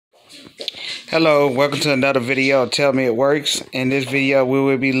Hello, welcome to another video of Tell Me It Works. In this video, we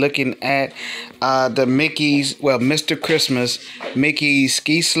will be looking at the Mr. Christmas Mickey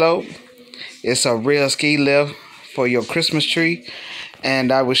ski slope. It's a real ski lift for your Christmas tree,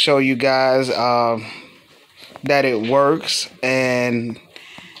 and I will show you guys that it works and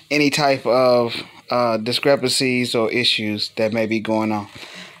any type of discrepancies or issues that may be going on.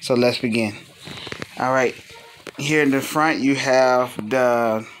 So let's begin. All right, here in the front you have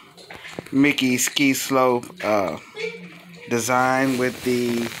the Mickey ski slope design with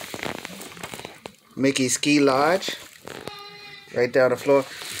the Mickey Ski Lodge right down the floor.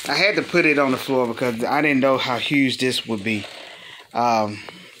 I had to put it on the floor because I didn't know how huge this would be.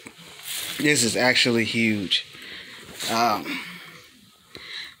 This is actually huge.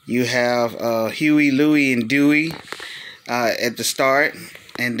 You have Huey, Louie, and Dewey at the start,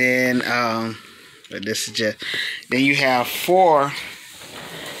 and then then you have 4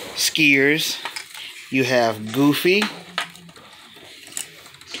 skiers. You have Goofy,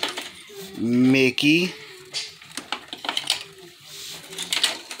 Mickey,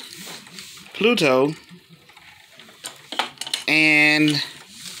 Pluto, and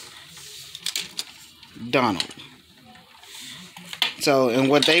Donald. So, and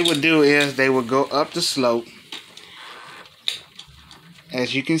what they would do is they would go up the slope,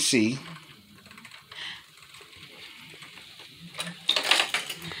 as you can see.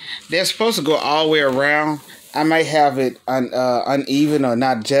 They're supposed to go all the way around. I might have it uneven or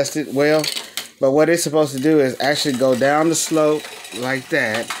not adjusted well, but what it's supposed to do is actually go down the slope like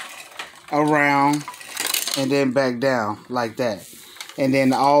that, around, and then back down like that. And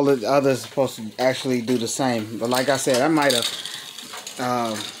then all the others are supposed to actually do the same. But like I said, I might have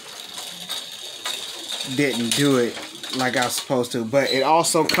didn't do it like I was supposed to. But it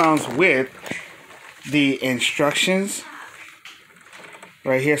also comes with the instructions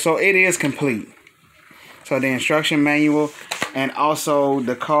right here, so it is complete. So the instruction manual, and also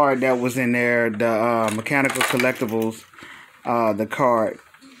the card that was in there, the Mechanical Collectibles, the card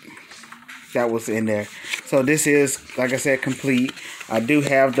that was in there. So this is, like I said, complete. I do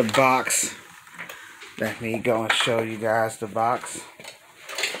have the box. Let me go and show you guys the box.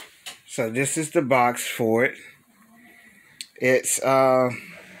 So this is the box for it. It's in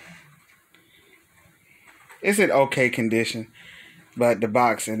okay condition. But the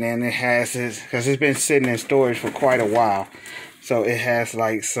box, and then it has this, because it's been sitting in storage for quite a while, so it has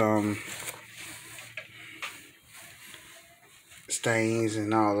like some stains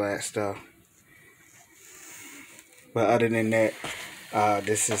and all that stuff. But other than that,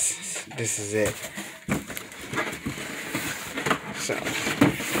 this is it. So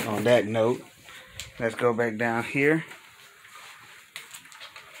on that note, let's go back down here.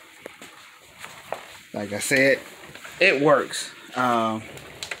 Like I said, it works.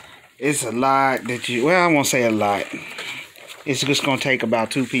 It's a lot that well, I won't say a lot. It's just gonna take about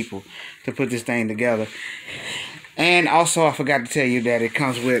 2 people to put this thing together. And also, I forgot to tell you that it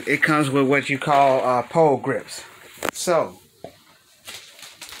comes with what you call pole grips. So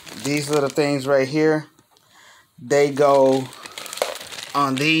these little things right here, they go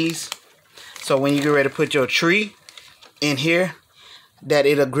on these. So when you get ready to put your tree in here, that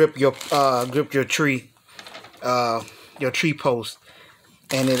it'll grip your tree. Your tree post,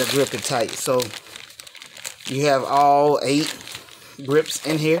 and it'll grip it tight. So you have all 8 grips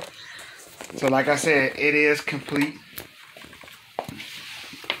in here. So like I said, it is complete.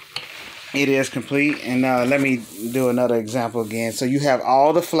 It is complete. And let me do another example again. So you have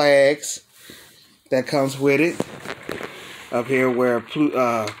all the flags that comes with it up here where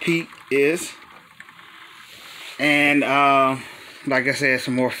Pete is, and like I said,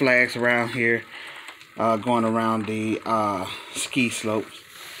 some more flags around here going around the ski slopes.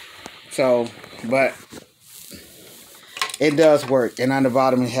 So, but it does work. And on the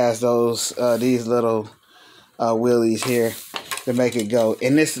bottom it has these little wheelies here to make it go.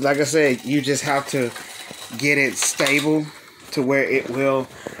 And this, like I said, you just have to get it stable to where it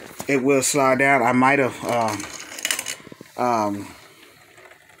will slide down. I might have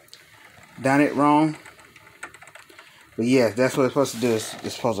done it wrong, but yeah, that's what it's supposed to do.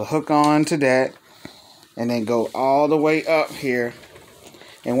 It's supposed to hook on to that, and then go all the way up here.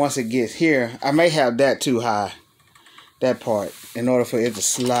 And once it gets here, I may have that too high, that part, in order for it to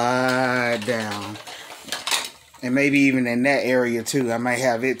slide down. And maybe even in that area too, I might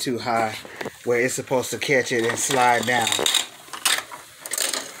have it too high where it's supposed to catch it and slide down.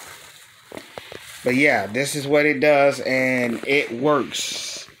 But yeah, this is what it does, and it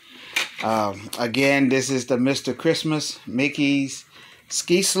works. Again, this is the Mr. Christmas Mickey's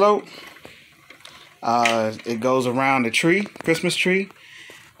ski slope. It goes around the tree, Christmas tree,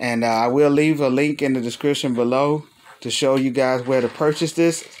 And I will leave a link in the description below to show you guys where to purchase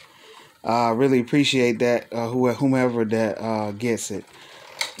this. I really appreciate that, whomever that gets it.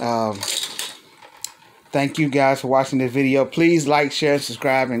 Thank you guys for watching this video. Please like, share,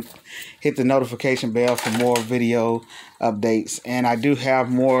 subscribe, and hit the notification bell for more video updates. And I do have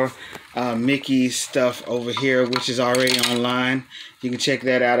more Mickey stuff over here, which is already online. You can check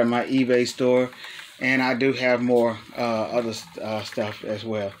that out in my eBay store. And I do have more other stuff as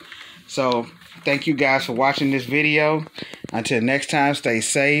well. So thank you guys for watching this video. Until next time, stay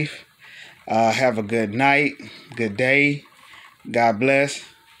safe. Have a good night, good day. God bless.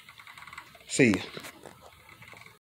 See you.